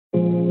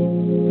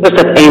What's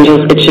up,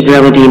 angels? It's your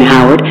girl, Dean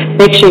Howard.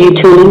 Make sure you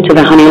tune in to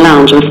the Honey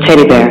Lounge with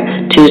Teddy Bear,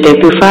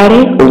 Tuesday through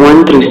Friday,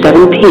 1 through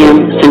 7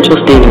 p.m. Central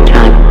Standard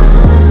Time.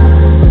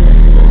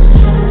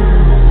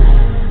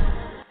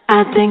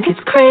 I think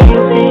it's crazy,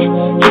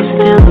 you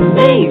still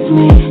amaze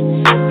me.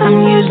 I'm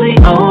usually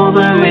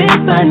over it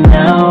by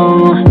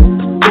now.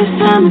 This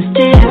time it's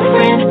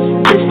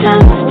different, this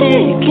time it's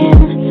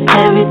sticking.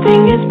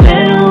 Everything is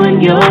better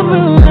when you're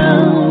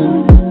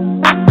around.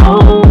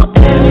 Oh,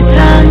 every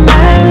time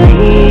I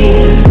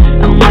leave,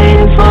 I'm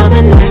waiting for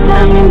the next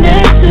time you're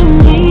next to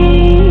me.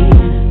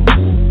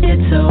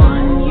 It's so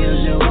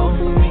unusual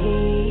for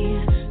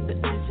me, but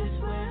this is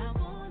where I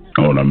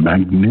wanna. On a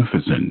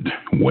magnificent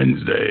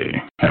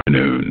Wednesday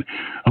afternoon,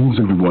 how's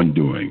everyone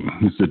doing?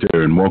 Mr.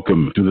 Terry, and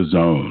welcome to the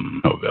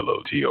zone of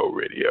LOTL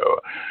Radio.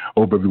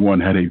 Hope everyone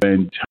had a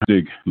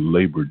fantastic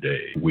Labor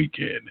Day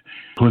weekend.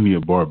 Plenty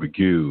of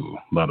barbecue,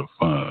 a lot of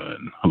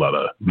fun, a lot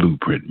of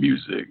blueprint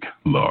music.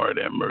 Lord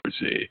have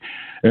mercy.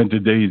 And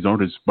today's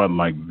artist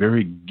spotlight,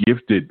 very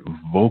gifted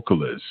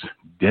vocalist,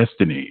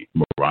 Destiny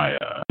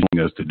Moriah,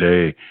 joining us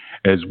today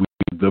as we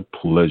have the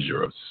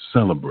pleasure of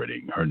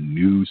celebrating her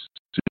new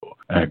single,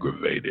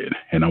 Aggravated.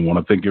 And I want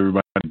to thank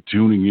everybody for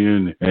tuning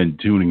in and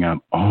tuning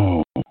out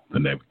all the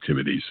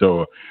negativity.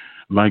 So,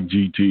 like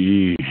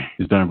GTE,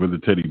 it's time for the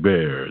Teddy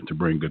Bear to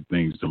bring good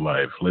things to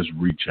life. Let's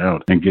reach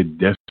out and get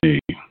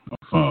Destiny on the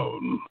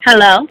phone.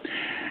 Hello.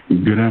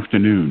 Good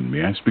afternoon.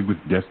 May I speak with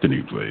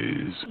Destiny,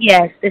 please?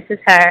 Yes, this is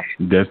her.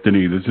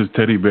 Destiny, this is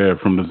Teddy Bear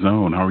from the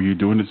Zone. How are you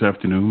doing this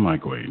afternoon, my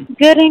queen?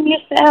 Good in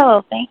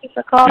yourself. Thank you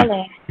for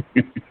calling.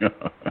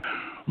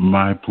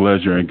 My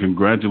pleasure, and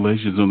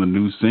congratulations on the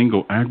new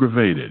single,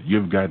 Aggravated.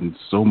 You've gotten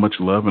so much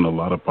love and a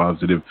lot of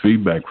positive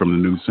feedback from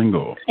the new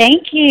single.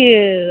 Thank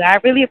you. I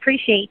really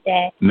appreciate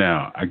that.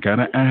 Now, I got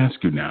to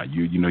ask you now,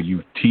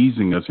 you're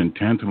teasing us and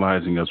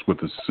tantalizing us with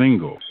a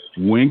single.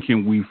 When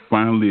can we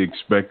finally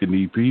expect an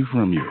EP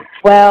from you?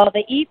 Well,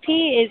 the EP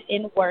is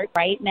in work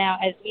right now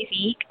as we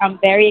speak. I'm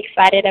very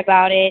excited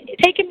about it.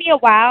 It's taken me a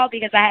while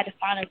because I had to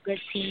find a good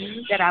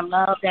team that I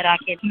love, that I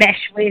can mesh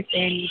with,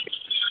 and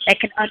that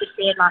can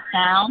understand my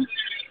sound.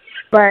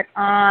 But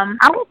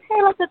I would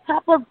say like the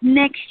top of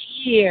next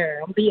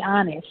year, I'll be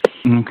honest.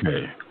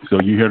 Okay. So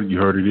you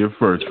heard it here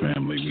first,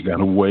 family. We got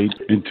to wait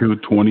until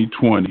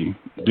 2020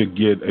 to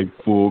get a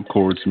full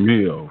course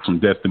meal from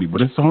Destiny.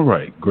 But it's all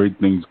right. Great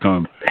things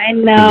come. I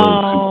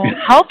know.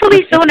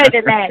 Hopefully sooner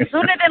than that.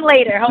 Sooner than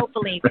later,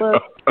 hopefully.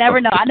 But never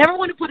know. I never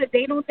want to put a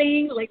date on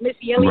things like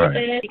Missy Elliott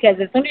said, because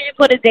as soon as you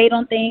put a date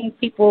on things,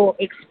 people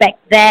expect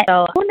that.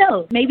 So who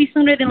knows? Maybe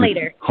sooner than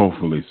later.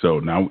 Hopefully so.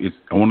 Now,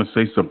 I want to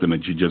say something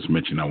that you just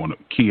mentioned. I want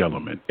a key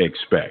element,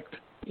 expect.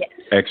 Yes.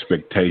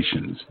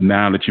 Expectations.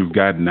 Now that you've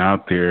gotten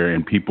out there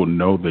and people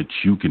know that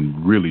you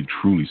can really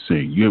truly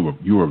sing,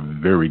 you are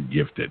very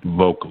gifted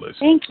vocalist.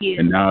 Thank you.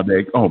 And now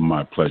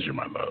my pleasure,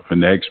 my love.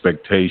 And the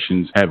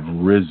expectations have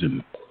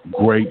risen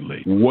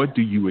greatly. What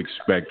do you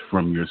expect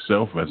from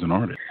yourself as an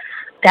artist?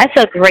 That's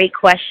a great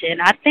question.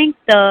 I think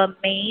the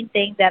main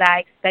thing that I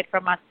expect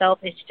from myself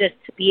is just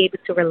to be able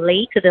to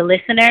relate to the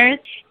listeners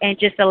and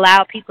just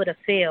allow people to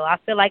feel. I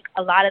feel like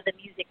a lot of the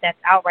music that's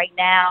out right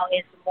now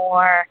is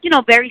more,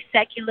 very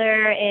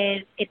secular,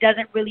 and it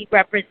doesn't really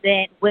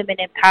represent women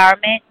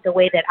empowerment the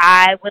way that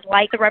I would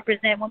like to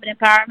represent women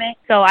empowerment.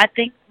 So I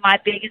think my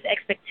biggest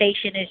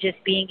expectation is just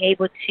being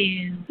able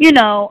to,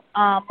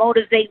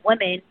 motivate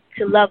women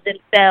to love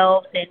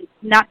themselves and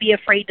not be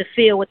afraid to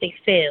feel what they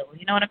feel.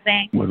 You know what I'm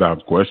saying?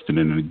 Without question,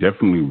 and it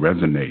definitely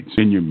resonates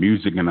in your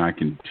music, and I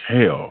can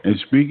tell. And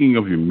speaking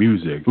of your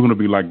music, we're going to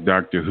be like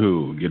Doctor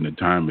Who, get in a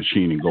time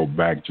machine and go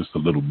back just a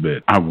little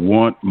bit. I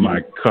want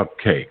my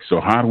cupcake.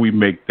 So how do we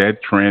make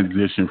that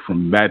transition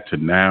from that to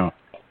now,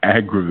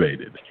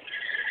 Aggravated?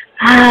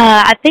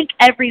 I think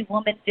every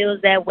woman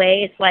feels that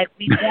way. It's like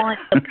we want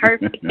the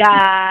perfect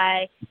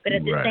guy, but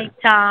at the same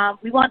time,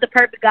 we want the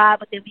perfect guy,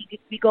 but then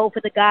we go for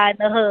the guy in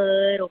the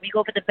hood, or we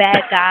go for the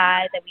bad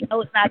guy that we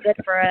know is not good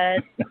for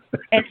us.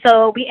 And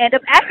so we end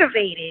up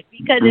aggravated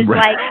because it's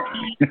like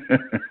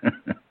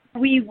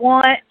we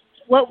want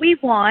what we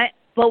want,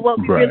 but what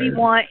we really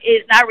want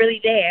is not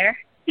really there.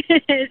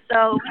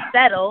 So we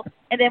settle,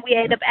 and then we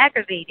end up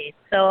aggravated.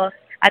 So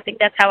I think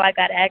that's how I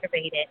got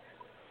aggravated.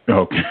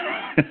 Okay.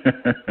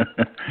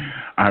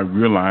 I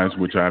realize,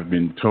 which I've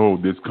been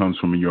told, this comes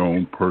from your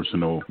own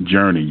personal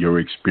journey, your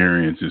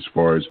experience as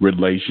far as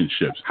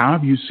relationships. How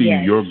have you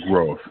seen your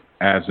growth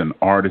as an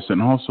artist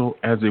and also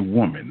as a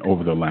woman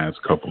over the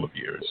last couple of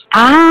years?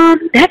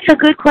 That's a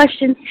good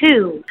question,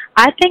 too.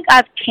 I think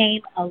I've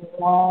came a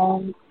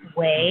long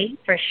way,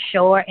 for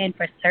sure and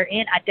for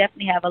certain. I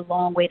definitely have a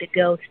long way to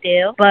go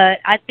still, but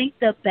I think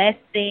the best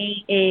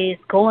thing is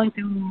going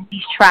through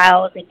these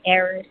trials and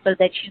errors so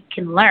that you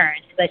can learn,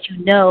 so that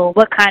you know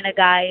what kind of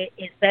guy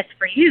is best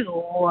for you,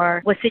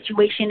 or what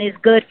situation is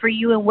good for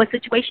you and what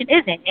situation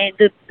isn't.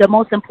 And the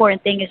most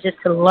important thing is just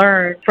to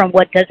learn from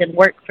what doesn't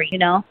work for you,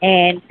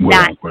 and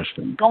not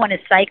go in a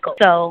cycle.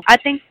 So I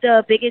think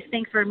the biggest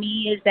thing for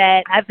me is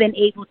that I've been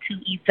able to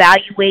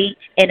evaluate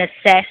and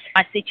assess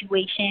my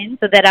situation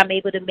so that I'm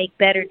able to make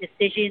better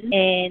decisions.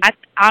 And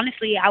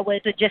honestly, I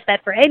would suggest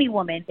that for any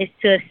woman is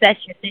to assess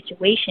your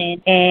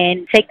situation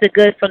and take the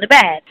good from the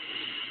bad.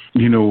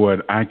 You know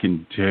what? I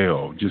can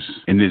tell just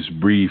in this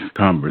brief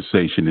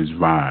conversation, this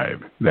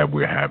vibe that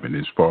we're having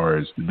as far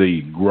as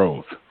the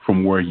growth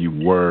from where you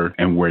were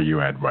and where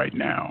you're at right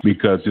now.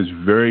 Because it's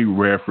very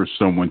rare for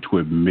someone to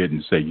admit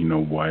and say, you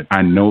know what,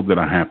 I know that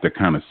I have to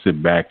kind of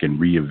sit back and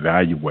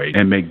reevaluate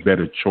and make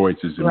better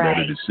choices and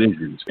better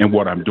decisions in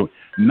what I'm doing.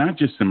 Not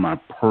just in my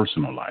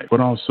personal life,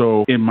 but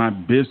also in my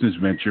business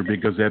venture,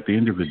 because at the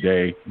end of the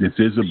day, this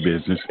is a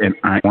business and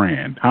I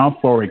brand. How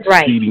far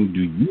exceeding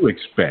do you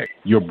expect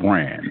your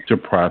brand to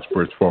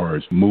prosper as far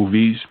as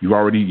movies? You've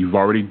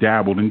already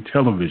dabbled in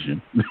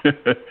television,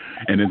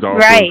 and it's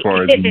also as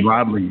far as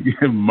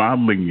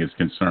modeling is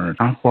concerned.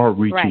 How far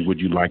reaching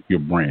would you like your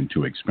brand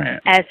to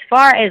expand? As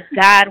far as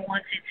God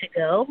wants it to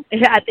go,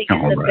 I think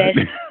it's the best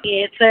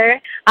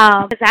answer.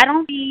 Because I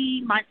don't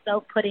see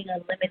myself putting a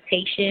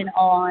limitation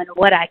on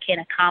what I can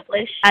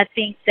accomplish. I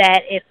think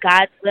that if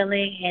God's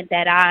willing and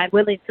that I'm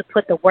willing to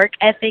put the work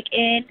ethic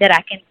in, that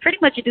I can pretty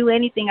much do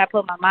anything I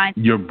put my mind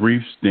to. Your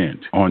brief stint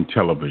on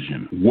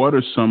television, what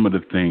are some of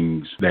the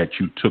things that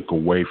you took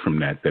away from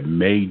that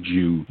made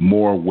you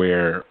more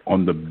aware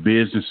on the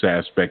business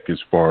aspect as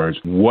far as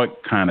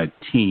what kind of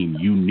team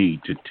you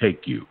need to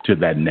take you to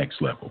that next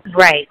level?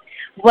 Right.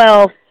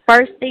 Well,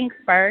 first things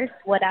first,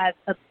 what I've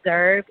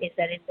observed is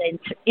that in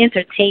the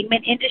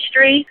entertainment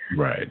industry,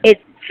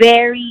 it's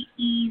very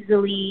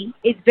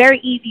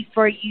easy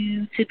for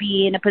you to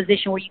be in a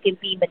position where you can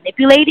be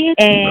manipulated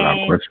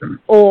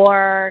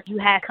or you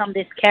have come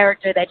this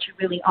character that you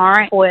really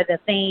aren't for the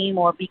fame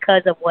or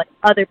because of what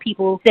other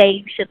people say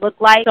you should look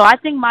like. So I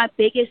think my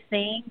biggest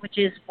thing, which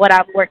is what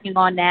I'm working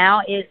on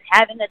now, is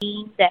having a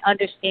team that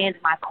understands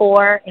my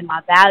core and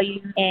my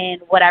values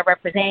and what I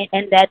represent,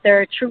 and that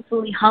they're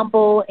truthfully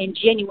humble and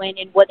genuine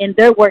in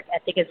their work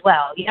ethic as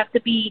well. You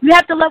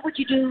have to love what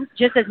you do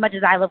just as much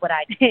as I love what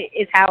I do,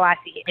 is how I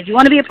see it. If you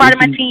want to be a part of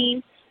my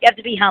team, you have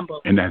to be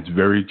humble. And that's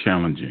very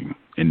challenging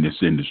in this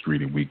industry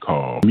that we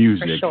call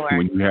music. For sure.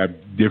 When you have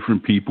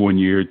different people in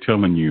your ear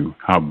telling you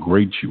how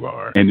great you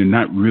are, and they're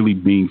not really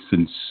being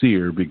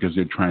sincere because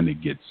they're trying to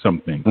get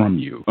something from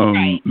you.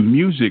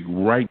 Music,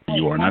 you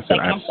are. And I said,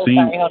 I've seen.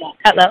 Sorry, hold on.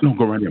 Hello? No,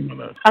 go right in, my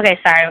love. Okay,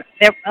 sorry.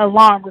 Their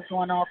alarm was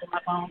going off on my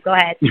phone. Go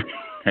ahead.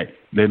 Hey,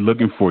 they're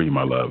looking for you,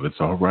 my love. It's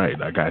all right.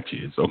 I got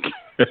you. It's okay.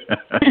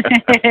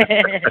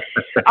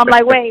 I'm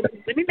like, wait,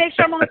 let me make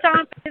sure I'm on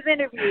time for this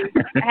interview.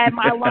 I had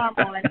my alarm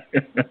on.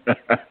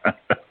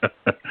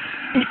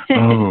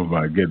 Oh,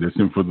 my goodness.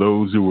 And for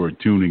those who are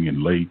tuning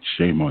in late,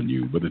 shame on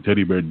you. But the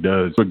Teddy Bear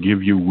does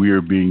forgive you.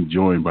 We're being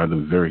joined by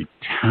the very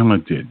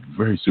talented,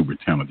 very super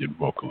talented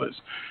vocalist,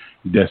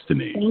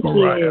 Destiny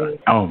Moriah.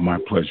 Oh, my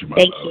pleasure, my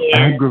love.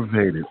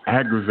 You.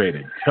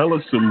 Aggravated. Tell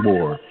us some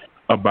more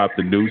about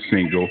the new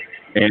single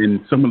and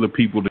some of the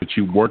people that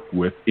you worked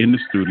with in the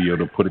studio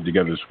to put it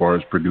together as far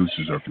as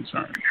producers are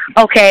concerned.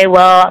 Okay,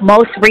 well,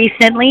 most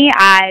recently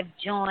I've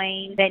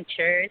joined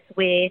ventures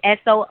with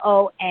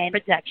SOON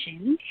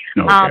Productions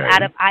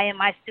out of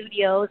IMI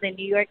Studios in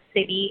New York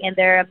City, and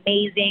they're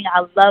amazing.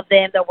 I love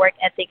them. Their work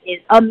ethic is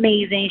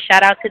amazing.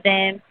 Shout out to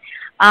them.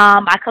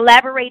 I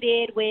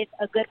collaborated with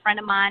a good friend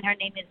of mine. Her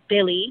name is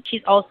Billy.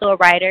 She's also a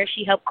writer.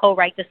 She helped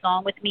co-write the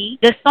song with me.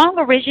 The song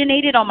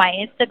originated on my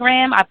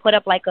Instagram. I put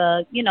up like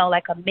a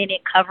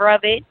minute cover of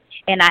it.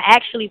 And I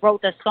actually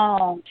wrote the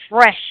song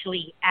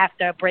freshly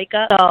after a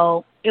breakup.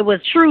 So it was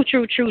true,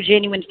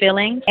 genuine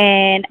feeling.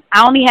 And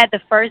I only had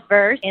the first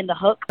verse and the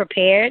hook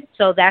prepared.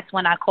 So that's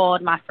when I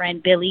called my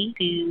friend Billy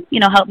to,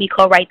 help me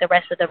co-write the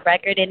rest of the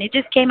record. And it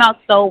just came out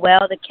so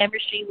well. The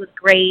chemistry was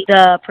great.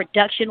 The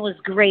production was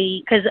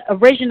great. Because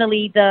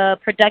originally the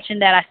production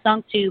that I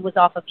sung to was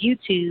off of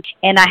YouTube.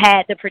 And I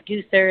had the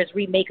producers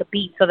remake a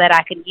beat so that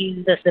I could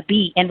use the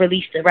beat and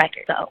release the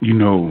record. So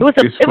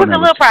it was a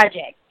little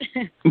project.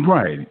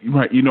 Right.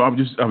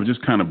 I was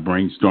just kind of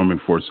brainstorming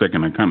for a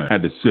second. I kind of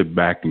had to sit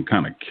back and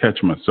kind of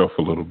catch myself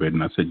a little bit.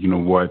 And I said, you know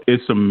what?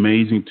 It's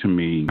amazing to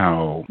me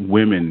how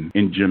women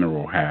in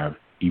general have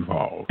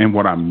evolve. And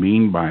what I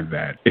mean by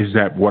that is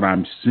that what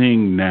I'm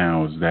seeing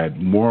now is that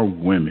more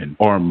women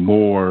are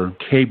more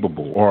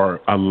capable or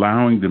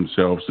allowing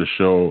themselves to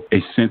show a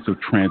sense of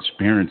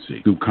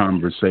transparency through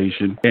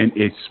conversation and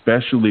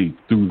especially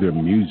through their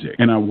music.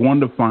 And I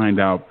want to find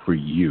out from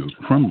you,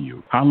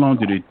 how long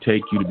did it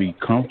take you to be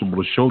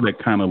comfortable to show that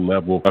kind of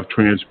level of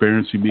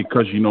transparency?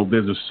 Because,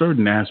 there's a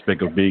certain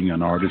aspect of being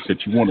an artist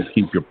that you want to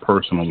keep your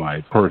personal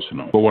life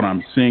personal. But what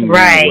I'm seeing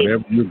now,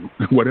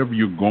 whatever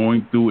you're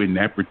going through in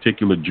that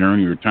particular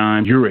journey or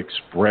time, you're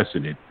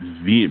expressing it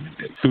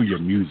vehemently through your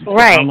music.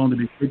 Right. How long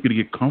did it take you to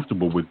get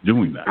comfortable with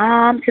doing that?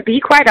 To be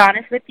quite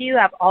honest with you,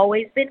 I've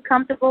always been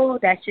comfortable.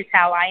 That's just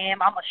how I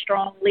am. I'm a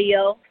strong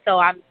Leo, so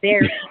I'm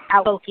very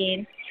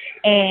outspoken.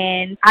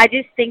 And I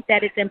just think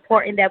that it's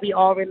important that we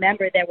all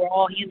remember that we're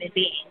all human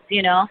beings,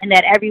 you know, and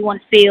that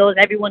everyone feels,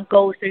 everyone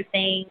goes through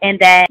things, and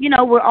that, you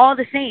know, we're all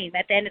the same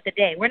at the end of the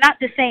day. We're not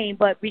the same,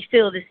 but we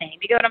feel the same.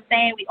 You get what I'm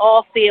saying? We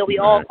all feel, we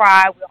all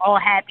cry, we're all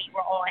happy,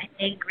 we're all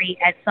angry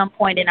at some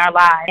point in our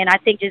lives. And I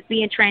think just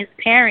being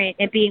transparent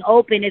and being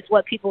open is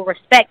what people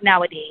respect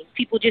nowadays.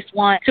 People just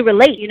want to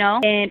relate, you know,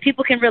 and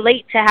people can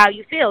relate to how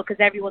you feel because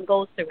everyone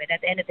goes through it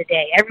at the end of the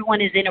day. Everyone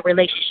is in a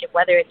relationship,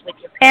 whether it's with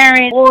your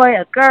parent, boy,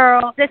 a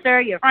girl,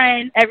 sister, your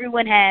friend.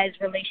 Everyone has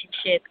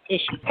relationship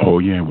issues. Oh,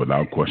 yeah,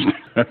 without question.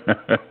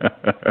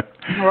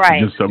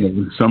 Right. Just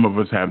some of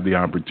us have the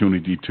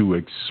opportunity to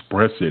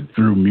express it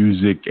through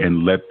music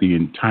and let the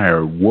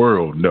entire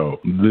world know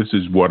this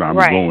is what I'm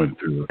going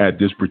through at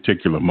this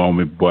particular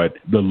moment. But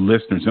the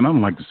listeners, and I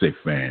don't like to say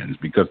fans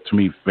because to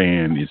me,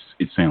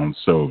 it sounds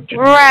so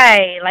generic.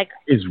 Right, like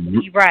it's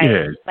right,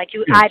 yeah, like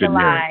you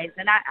idolize,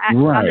 and I'm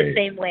the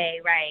same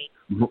way, right?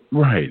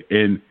 Right,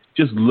 and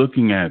just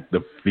looking at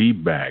the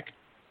feedback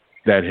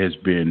that has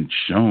been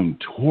shown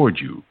toward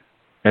you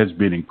has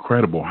been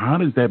incredible. How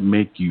does that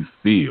make you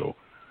feel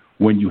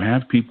when you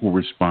have people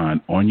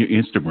respond on your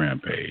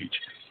Instagram page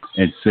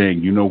and saying,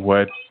 you know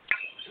what,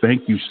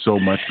 thank you so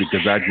much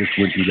because I just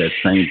went through that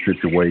same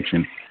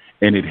situation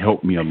and it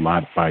helped me a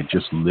lot by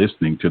just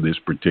listening to this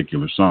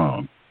particular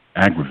song,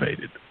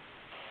 Aggravated?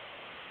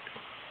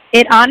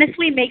 It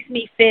honestly makes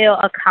me feel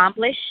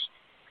accomplished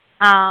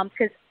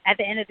because at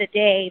the end of the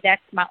day,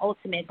 that's my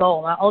ultimate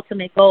goal. My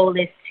ultimate goal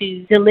is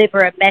to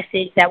deliver a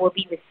message that will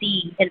be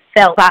received and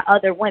felt by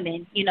other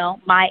women, you know,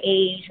 my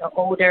age or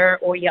older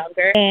or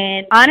younger.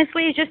 And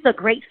honestly, it's just a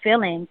great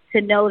feeling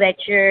to know that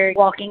you're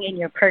walking in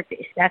your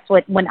purpose. That's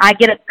what, when I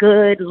get a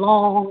good,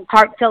 long,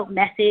 heartfelt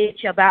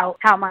message about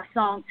how my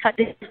song touched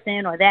this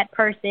person or that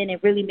person,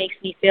 it really makes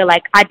me feel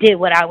like I did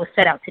what I was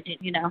set out to do,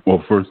 you know?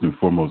 Well, first and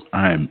foremost,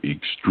 I am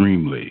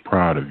extremely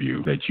proud of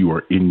you that you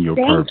are in your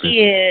purpose. Thank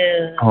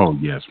you. Oh,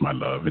 yes, my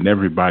love. And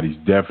everybody's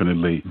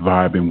definitely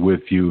vibing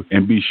with you.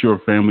 And be sure,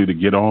 family, to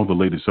get all the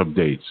latest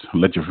updates.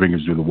 Let your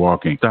fingers do the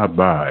walking. Stop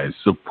by,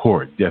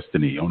 support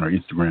Destiny on our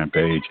Instagram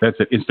page. That's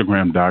at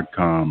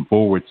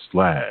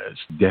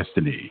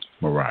Instagram.com/Destiny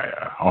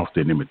Moriah.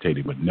 Often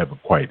imitated, but never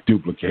quite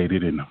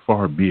duplicated. And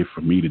far be it for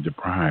me to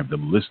deprive the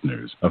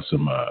listeners of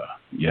some,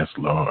 yes,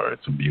 Lord,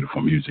 some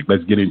beautiful music.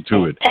 Let's get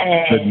into it.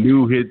 The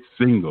new hit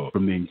single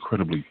from the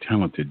incredibly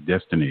talented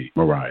Destiny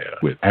Moriah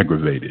with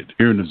Aggravated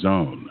here in the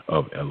zone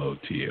of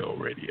LOTL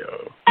Radio. Yo,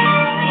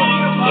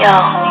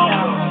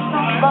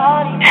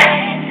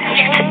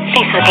 you took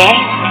me for the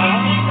game?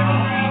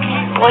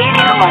 Boy, you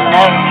get on my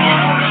nerves.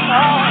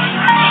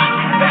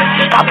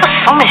 Stop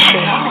assuming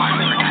shit.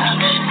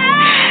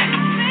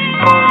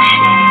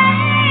 Bullshit.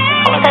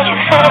 What was that you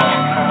said?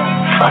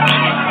 Fuck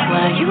you.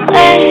 While you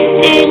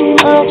acting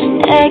up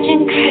and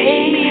acting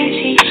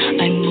crazy,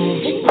 I'm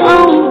moving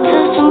on to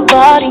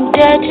somebody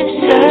that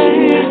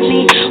deserves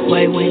me.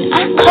 Why when I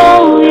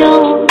call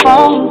your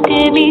phone,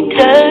 did me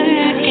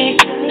dirty?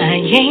 I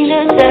ain't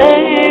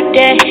deserve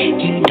that.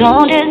 You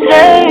don't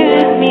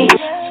deserve me.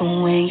 So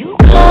when you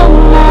call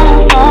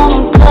my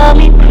phone, call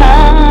me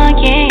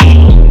crying,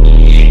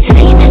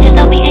 saying that you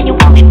love me and you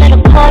want me,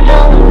 better call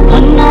up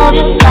one of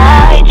your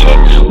side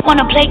chicks.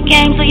 Wanna play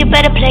games, so you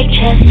better play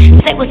chess.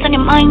 Say what's on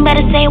your mind,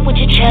 better say it with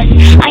your chest.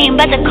 I ain't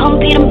about to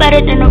compete, I'm better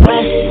than the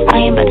rest. I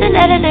ain't about to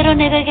let a little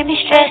nigga give me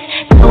stress.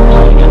 So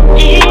what's the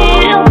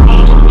deal?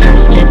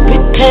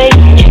 Separate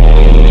pages,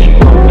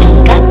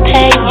 got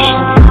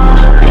patience.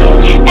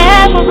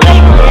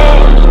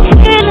 Aggravated,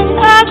 feeling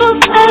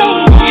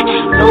aggravated,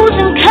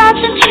 losing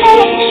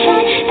concentration,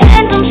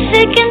 and I'm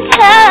sick and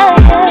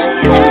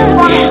tired. I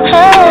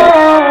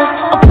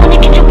wanna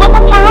get you out my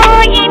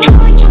mind.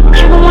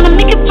 You don't wanna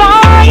make it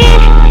right,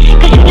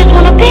 cause you just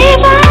wanna be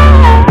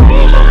right.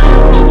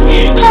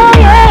 Oh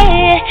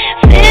yeah,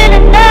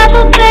 feeling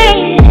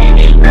aggravated,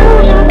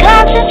 losing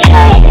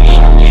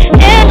concentration,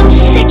 and I'm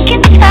sick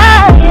and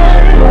tired.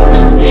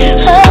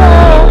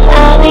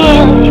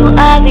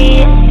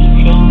 Obvious, you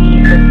take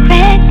me for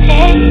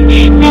granted.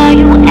 Now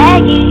you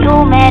aggy,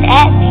 you mad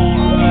at me,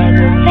 you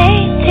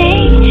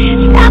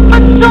aggravated. Stop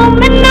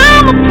assuming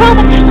I'm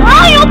approving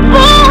all your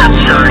bull. I'm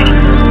sorry,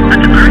 but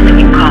the person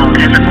you called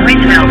has a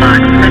voicemail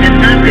box that has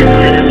not been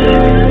set up.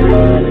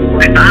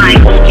 Goodbye.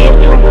 Get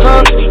too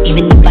close,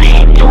 even if I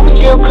had two,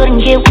 still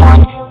couldn't get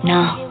one.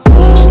 No,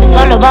 it's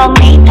all about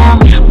me now.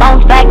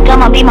 Bounce back,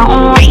 I'ma be my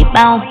own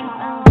rebound.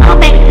 I'm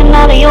mixing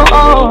all of your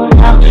old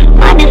out.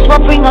 Might as well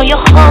bring all your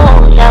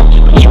hoes out.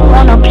 But you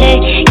wanna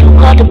play, you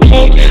call the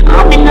place.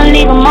 I'm in the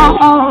league of my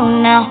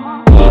own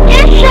now.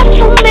 It's just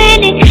too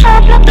many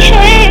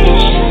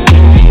complications.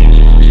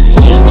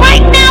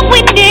 Right now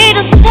we need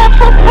a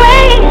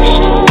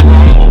separation.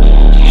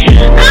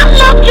 I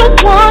loved you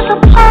once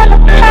upon a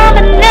time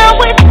and now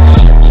it's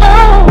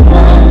over.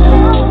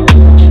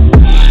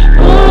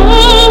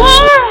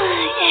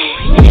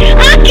 I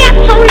got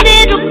so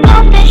little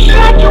of that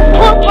shot you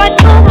put right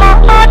through my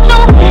heart.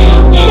 Don't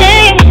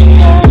change.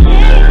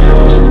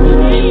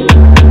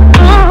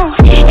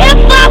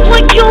 If I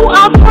were you,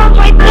 I'd run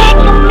right back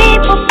to me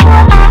before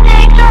I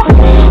act on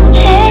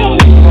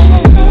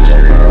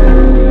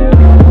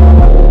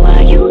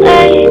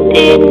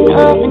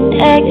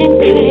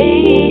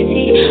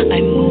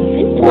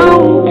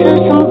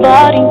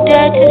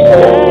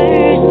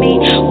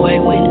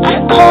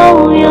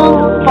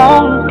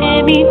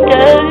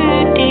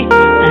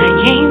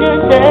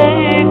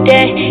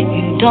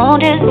don't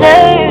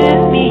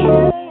deserve me.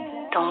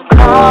 Don't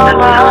call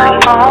my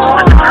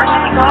phone. The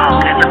person you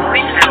called has a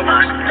voicemail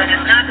box that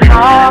is not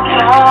Call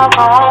my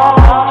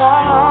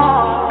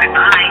phone.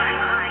 Goodbye.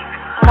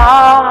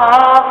 Call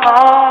my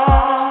phone.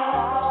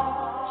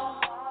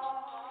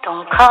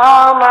 Don't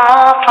call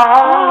my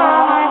phone.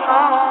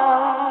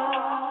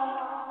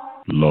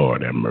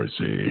 Lord have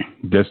mercy.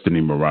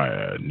 Destiny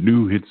Moriah,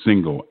 new hit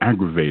single,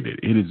 Aggravated.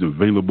 It is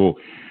available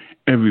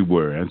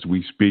everywhere as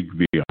we speak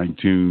via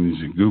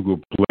iTunes, Google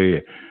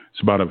Play,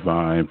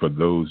 Spotify. And for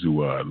those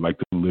who like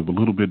to live a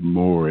little bit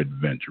more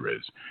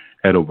adventurous,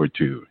 head over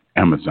to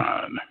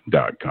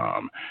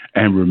Amazon.com.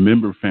 And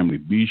remember, family,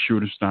 be sure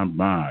to stop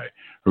by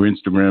her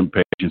Instagram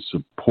page and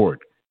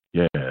support.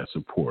 Yeah,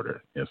 support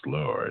her. Yes,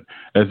 Lord.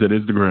 That's at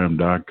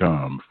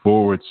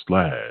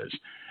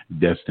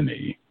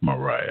Instagram.com/Destiny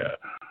Moriah.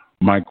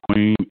 My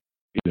queen,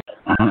 it's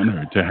an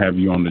honor to have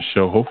you on the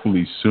show.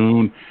 Hopefully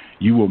soon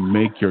you will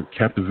make your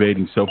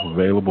captivating self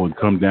available and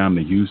come down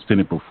to Houston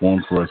and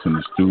perform for us in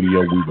the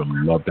studio. We would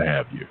love to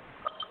have you.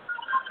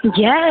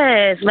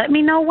 Yes, let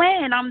me know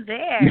when. I'm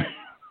there.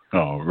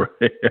 All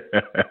right.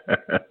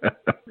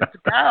 Let's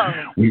go.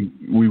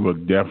 We will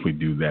definitely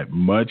do that.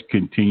 Much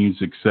continued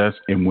success.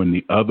 And when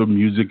the other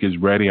music is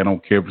ready, I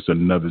don't care if it's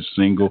another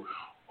single,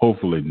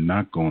 hopefully,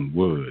 knock on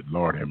wood,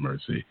 Lord have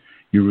mercy,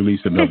 you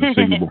release another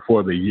single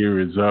before the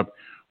year is up.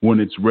 When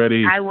it's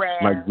ready, I will.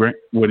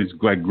 When it's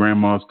like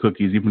grandma's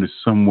cookies, even if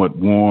it's somewhat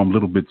warm, a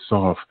little bit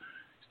soft,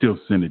 still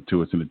send it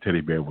to us, and the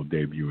teddy bear will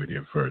debut it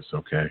here first,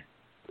 okay?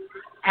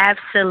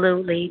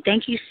 Absolutely.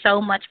 Thank you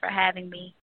so much for having me.